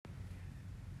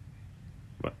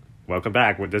Welcome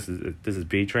back. This is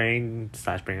B Train /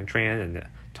 Brandon Tran, and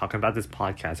talking about this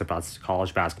podcast about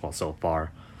college basketball so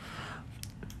far.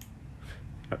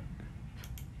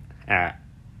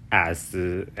 As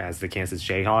the Kansas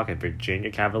Jayhawk and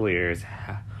Virginia Cavaliers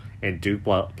and Duke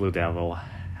Blue Devil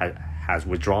has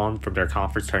withdrawn from their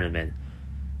conference tournament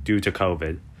due to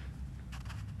COVID.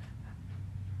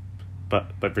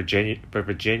 But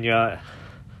Virginia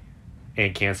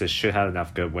and Kansas should have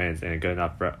enough good wins and a good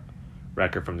enough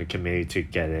record from the committee to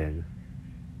get in.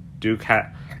 Duke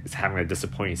is having a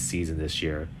disappointing season this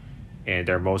year, and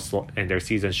their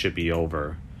season should be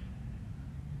over.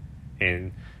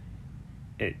 And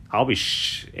they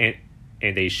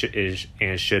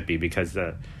should be because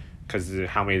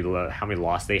how many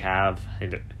losses they have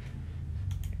and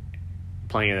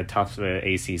playing in a tough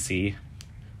ACC.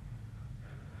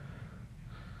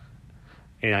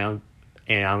 And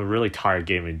I'm really tired of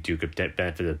giving Duke a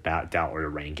benefit of the doubt or the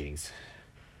rankings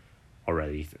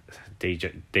already. They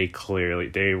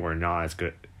were not as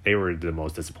good. They were the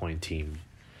most disappointing team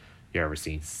you ever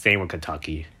seen. Same with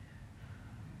Kentucky.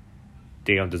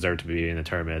 They don't deserve to be in the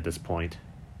tournament at this point.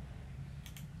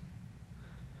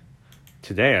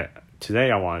 Today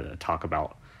I wanted to talk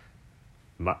about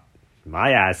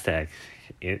my Aztec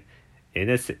in the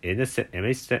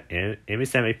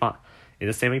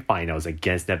semifinals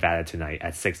against Nevada tonight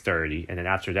at 6:30, and then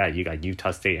after that you got Utah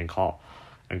State and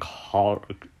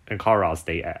Colorado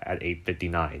State at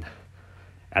 8:59.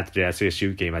 After the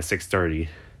SDSU game at 6:30,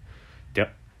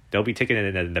 they'll be taking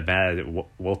in the Nevada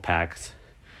Wolfpacks,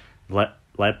 led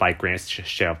by Grant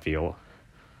Sheffield,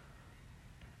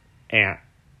 and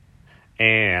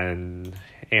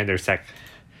there's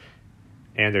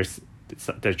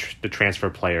the transfer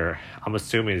player. I'm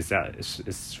assuming is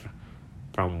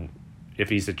from. If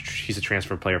he's a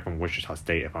transfer player from Wichita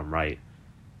State, if I'm right.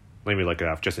 Let me look it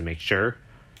up just to make sure.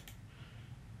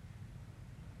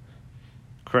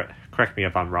 Correct me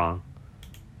if I'm wrong.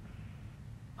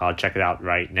 I'll check it out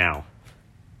right now.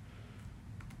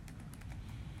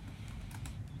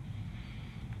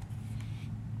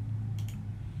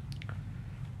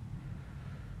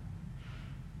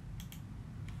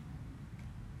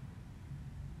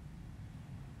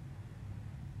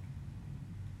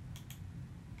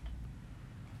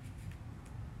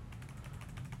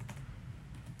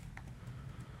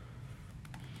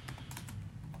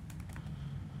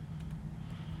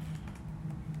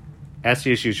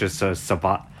 SDSU just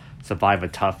survive a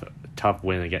tough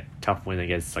win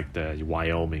against like the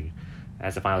Wyoming,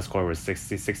 as the final score was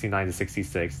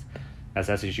 69-66. As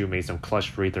SDSU made some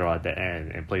clutch free throw at the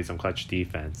end and played some clutch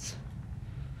defense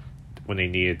when they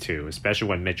needed to, especially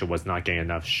when Mitchell was not getting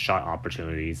enough shot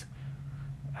opportunities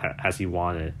as he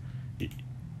wanted.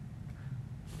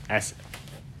 As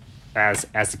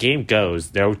the game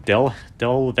goes, they'll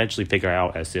eventually figure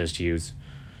out SDSU's.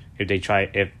 If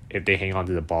they hang on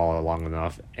to the ball long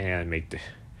enough and make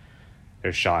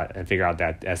their shot and figure out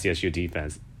that SDSU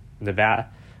defense.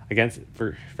 Nevada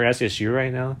for SDSU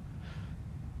right now,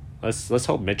 let's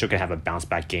hope Mitchell can have a bounce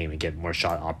back game and get more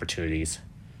shot opportunities.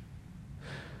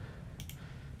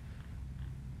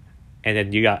 And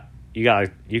then you got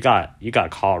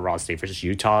Colorado State versus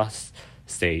Utah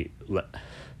State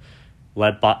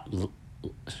led by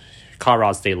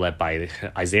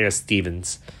Isaiah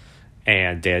Stevens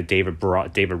and David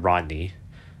Rodney,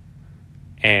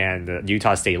 and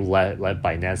Utah State led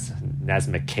by Nez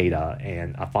Makeda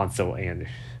and Alfonso and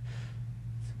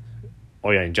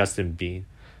Justin Bean,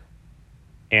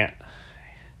 and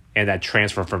that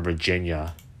transfer from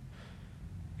Virginia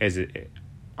is it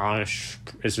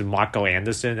Marco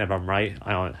Anderson, if I'm right.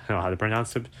 I don't know how to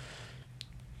pronounce it,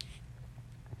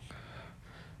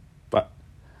 but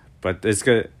it's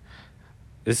good.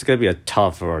 This is going to be a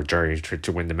tough journey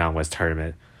to win the Mountain West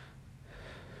tournament.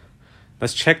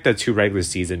 Let's check the two regular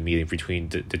season meetings between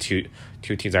the two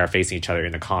teams that are facing each other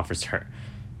in the conference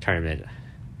tournament.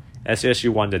 SDSU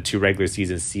won the two regular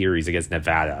season series against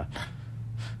Nevada.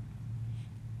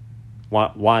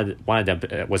 One of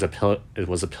them was a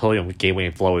Pilium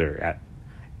game-winning floater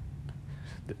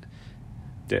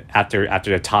after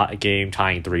the game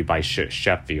tying three by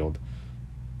Sheffield.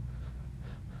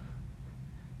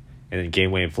 And then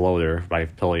game-winning floater by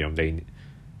Pilium.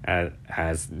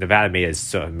 As Nevada made it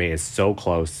so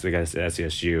close against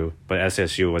SDSU, but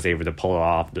SDSU was able to pull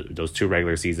off those two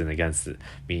regular season against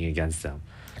them.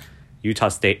 Utah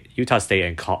State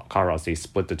and Colorado State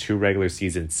split the two regular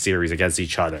season series against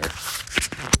each other.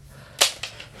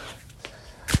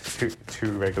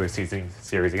 Two regular season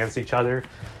series against each other.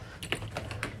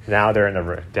 Now they're in the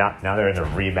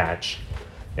rematch.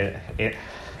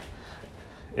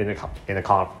 In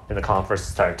the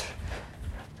conference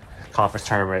conference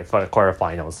tournament for the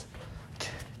quarterfinals.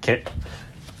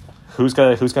 Who's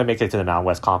gonna make it to the Mountain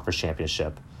West Conference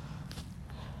Championship?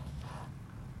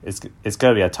 It's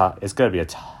gonna be a tough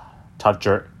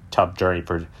journey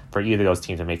for either of those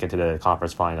teams to make it to the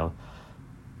conference final.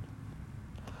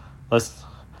 Let's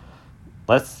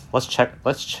check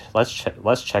on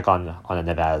the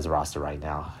Nevada's roster right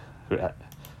now.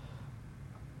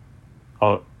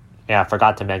 Oh yeah, I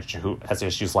forgot to mention who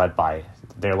SSU's led by.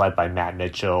 They're led by Matt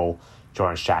Mitchell,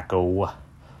 Jordan Shacko,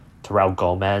 Terrell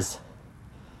Gomez,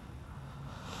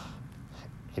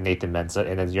 and Nathan Menza.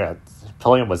 And then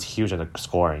Pulliam was huge in the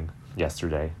scoring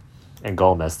yesterday, and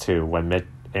Gomez too.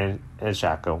 And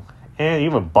Shacko, and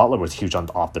even Butler was huge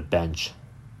off the bench.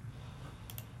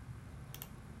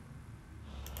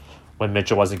 When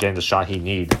Mitchell wasn't getting the shot he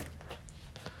needed.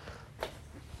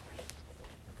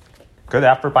 Good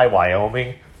effort by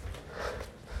Wyoming,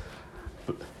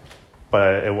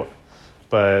 but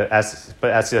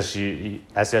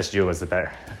SSU was the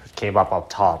better. Came up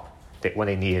top when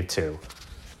they needed to.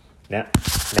 Now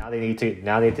they need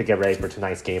to get ready for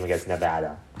tonight's game against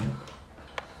Nevada.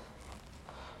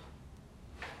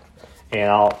 And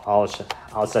I'll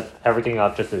set everything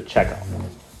up just to check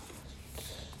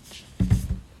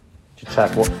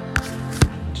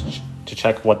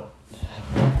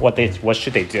what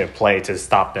should they do play to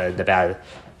stop the Nevada.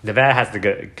 Nevada has the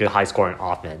good high scoring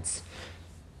offense.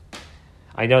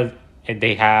 I know, and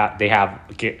they have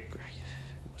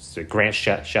Grant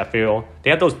Sheffield. They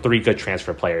have those three good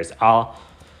transfer players. I'll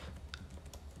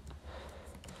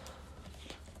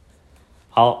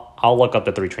look up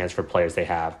the three transfer players they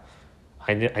have.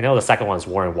 I know the second one is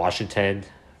Warren Washington,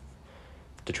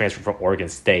 the transfer from Oregon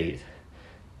State.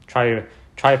 Try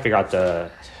to figure out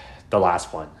the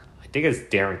last one. I think it's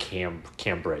Darren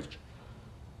Cambridge,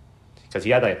 because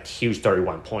he had a huge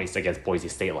 31 points against Boise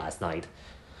State last night,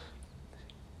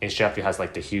 and Sheffield has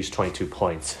the huge 22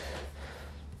 points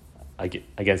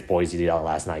against Boise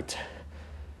last night.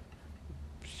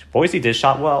 Boise did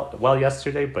shot well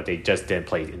yesterday, but they just didn't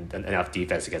play enough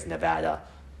defense against Nevada.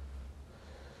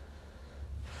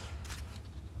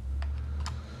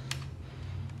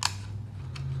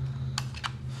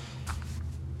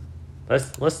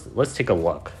 Let's take a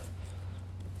look.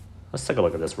 Let's take a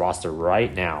look at this roster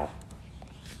right now.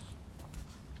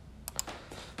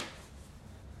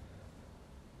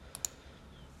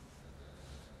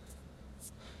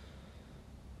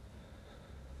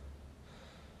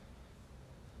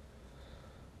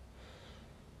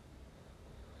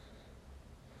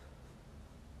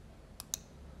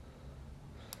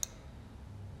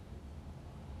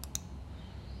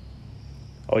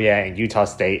 Oh yeah, and Utah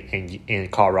State and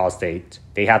Colorado State,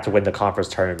 they have to win the conference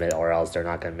tournament or else they're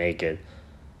not going to make it,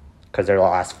 because they're the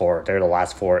last four. They're the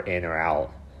last four in or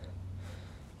out.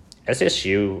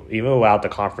 SSU, even without the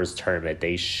conference tournament,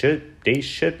 they should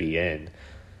be in.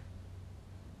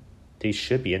 They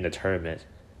should be in the tournament,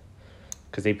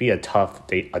 because they beat a tough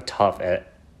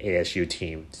ASU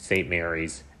team, St.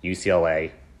 Mary's,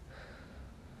 UCLA.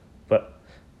 But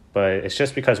it's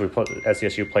just because we put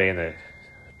SSU play in a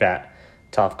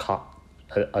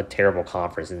a terrible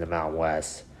conference in the Mountain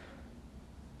West,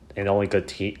 and only good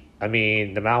team. I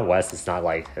mean, the Mountain West is not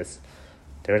like this.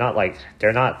 They're a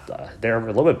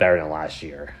little bit better than last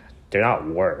year. They're not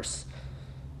worse.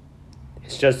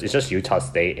 It's just Utah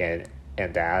State and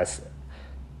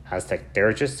Aztec.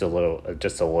 They're just a little.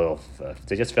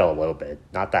 They just fell a little bit,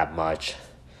 not that much.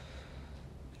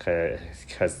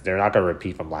 Because they're not going to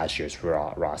repeat from last year's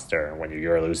roster when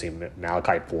you're losing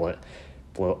Malachi Flynn,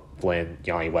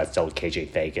 Yanni Westfield, KJ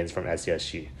Fagans from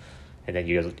SSU, and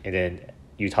then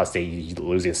Utah State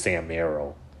losing Sam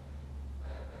Merrill.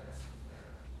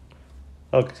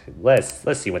 Okay,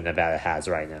 let's see what Nevada has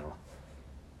right now.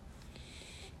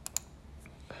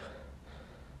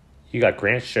 You got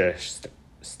Grant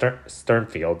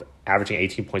Sternfield averaging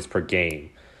 18 points per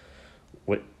game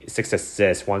with 6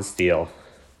 assists, 1 steal.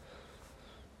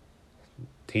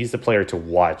 He's the player to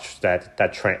watch.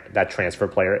 That transfer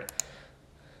player.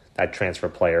 That transfer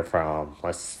player from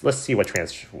let's see what's going.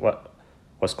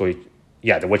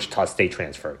 Yeah, the Wichita State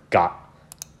transfer got,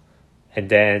 and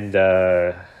then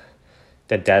the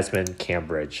Desmond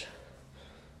Cambridge.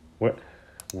 What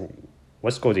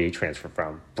school did he transfer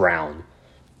from? Brown.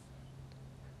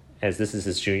 As this is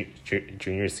his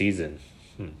junior season,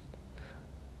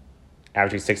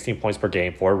 averaging 16 points per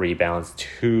game, 4 rebounds,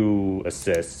 2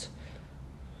 assists.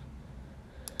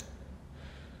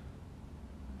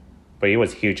 But he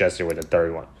was huge yesterday with a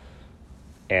 31.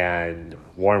 And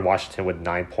Warren Washington with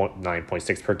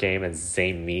 9.6 per game, and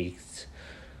Zane Meeks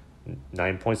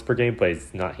 9 points per game. But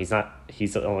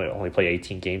he's only played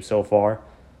 18 games so far.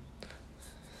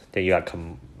 Then you got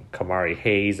Kamari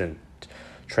Hayes and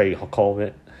Trey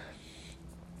Coleman.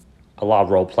 A lot of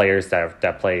role players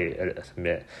that play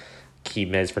key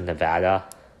minutes for Nevada.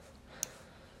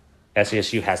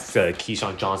 SDSU has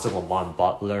Keyshawn Johnson, Lamont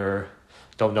Butler.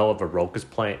 Don't know if Aroka is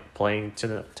playing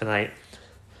tonight.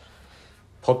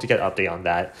 Hope to get an update on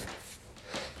that.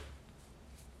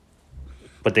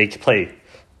 But they play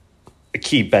a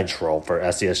key bench role for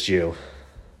SDSU.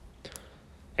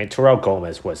 And Terrell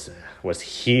Gomez was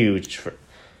huge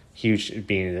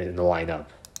being in the lineup.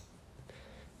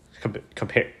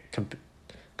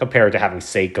 Compared to having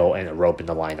Seiko and Arope in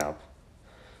the lineup.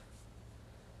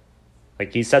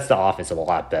 Like, he sets the offense a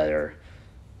lot better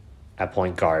at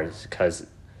point guard because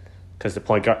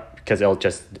it'll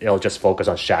just focus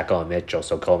on Shacko and Mitchell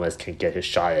so Gomez can get his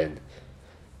shot in.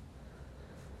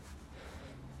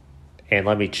 And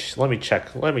let me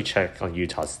check on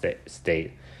Utah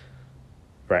State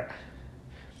right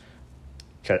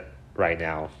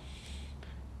now,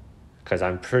 because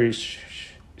I'm pretty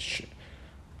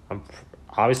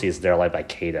obviously it's they're led by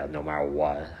Cada no matter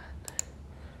what,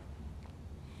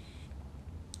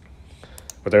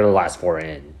 but they're the last four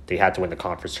in. They had to win the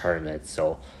conference tournament,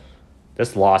 so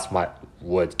this loss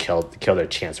would kill their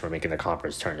chance for making the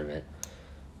conference tournament.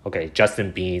 Okay,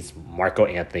 Justin Beans, Marco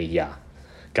Anthony, yeah,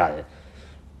 got it.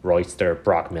 Royster,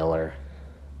 Brock Miller.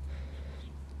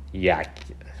 Yeah,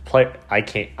 I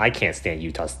can't stand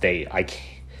Utah State.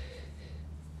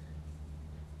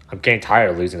 I'm getting tired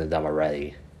of losing to them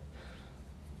already.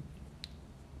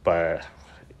 But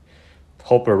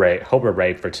hope we're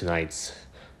ready for tonight's,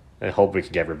 and hope we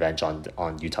can get revenge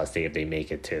on Utah State if they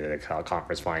make it to the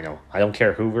conference final. I don't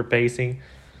care who we're facing.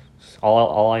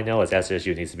 All I know is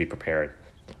SDSU needs to be prepared.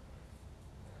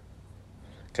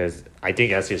 Because I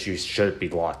think SDSU should be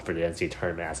locked for the NCAA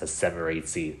tournament as a 7 or 8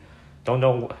 seed. Don't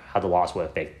know how the loss will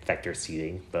affect their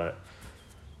seeding, but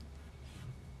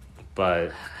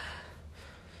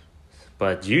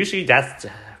usually that's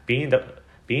being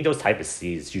those type of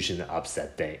seeds usually an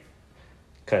upset day.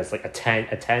 Because like a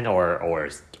 10 or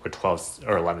 12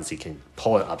 or 11 seed can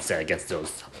pull an upset against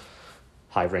those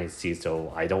high ranked seeds.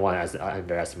 So I don't want to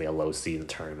underestimate a low seed in the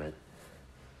tournament.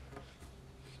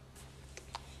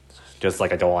 Just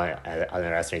like I don't want to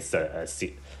underestimate the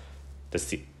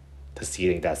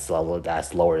seeding that's lower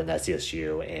than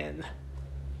SDSU. And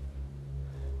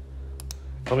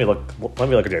let me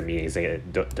look at their meetings.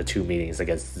 The two meetings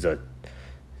against the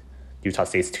Utah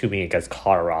State's 2 meetings against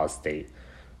Colorado State.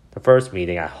 The first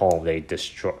meeting at home, they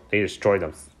destroyed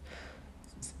them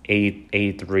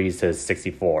 83 to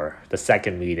 64. The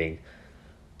second meeting,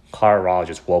 Colorado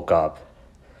just woke up,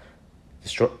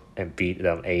 and beat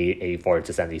them 84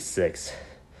 to 76.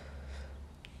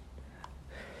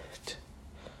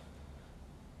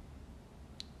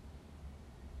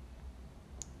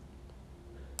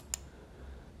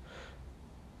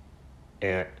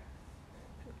 And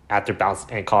after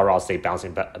Colorado State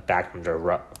bouncing back from their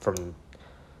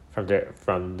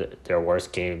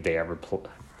worst game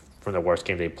from the worst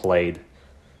game they played.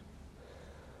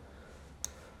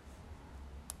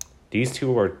 These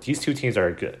two teams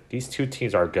are good. These two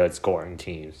teams are good scoring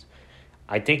teams.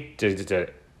 I think the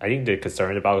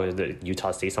concern about the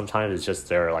Utah State sometimes is just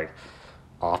their like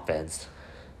offense,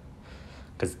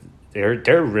 because they're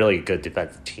a really good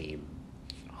defensive team.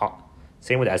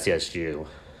 Same with SDSU.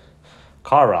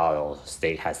 Colorado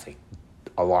State has like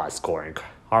a lot of scoring.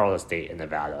 Colorado State and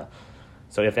Nevada.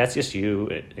 So if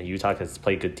SDSU and Utah can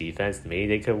play good defense,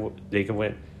 maybe they can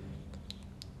win.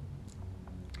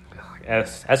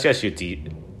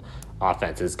 SDSU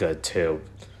offense is good too,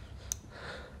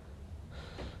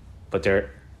 but their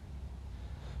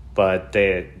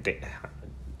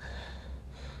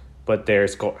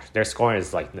scoring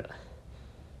is like,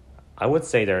 I would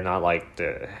say they're not like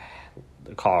the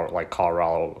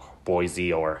Colorado,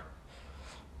 Boise or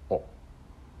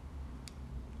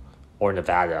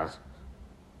Nevada.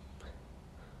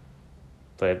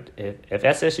 But if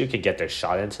SSU can get their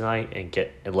shot in tonight and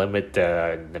limit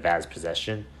the Nevada's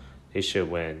possession, they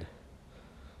should win.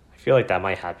 I feel like that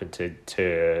might happen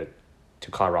to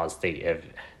Colorado State.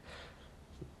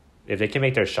 If they can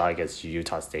make their shot against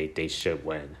Utah State, they should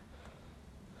win.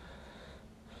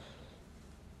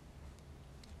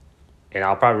 And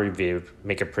I'll probably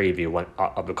make a preview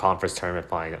of the conference tournament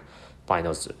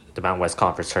finals, the Mountain West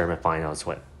Conference tournament finals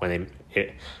when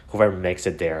whoever makes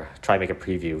it there. Try to make a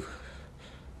preview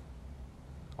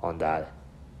on that.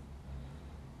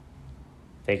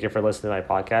 Thank you for listening to my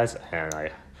podcast, and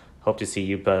I hope to see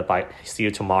you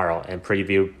tomorrow and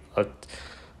preview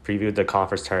the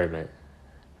conference tournament.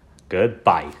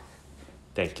 Goodbye.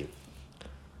 Thank you.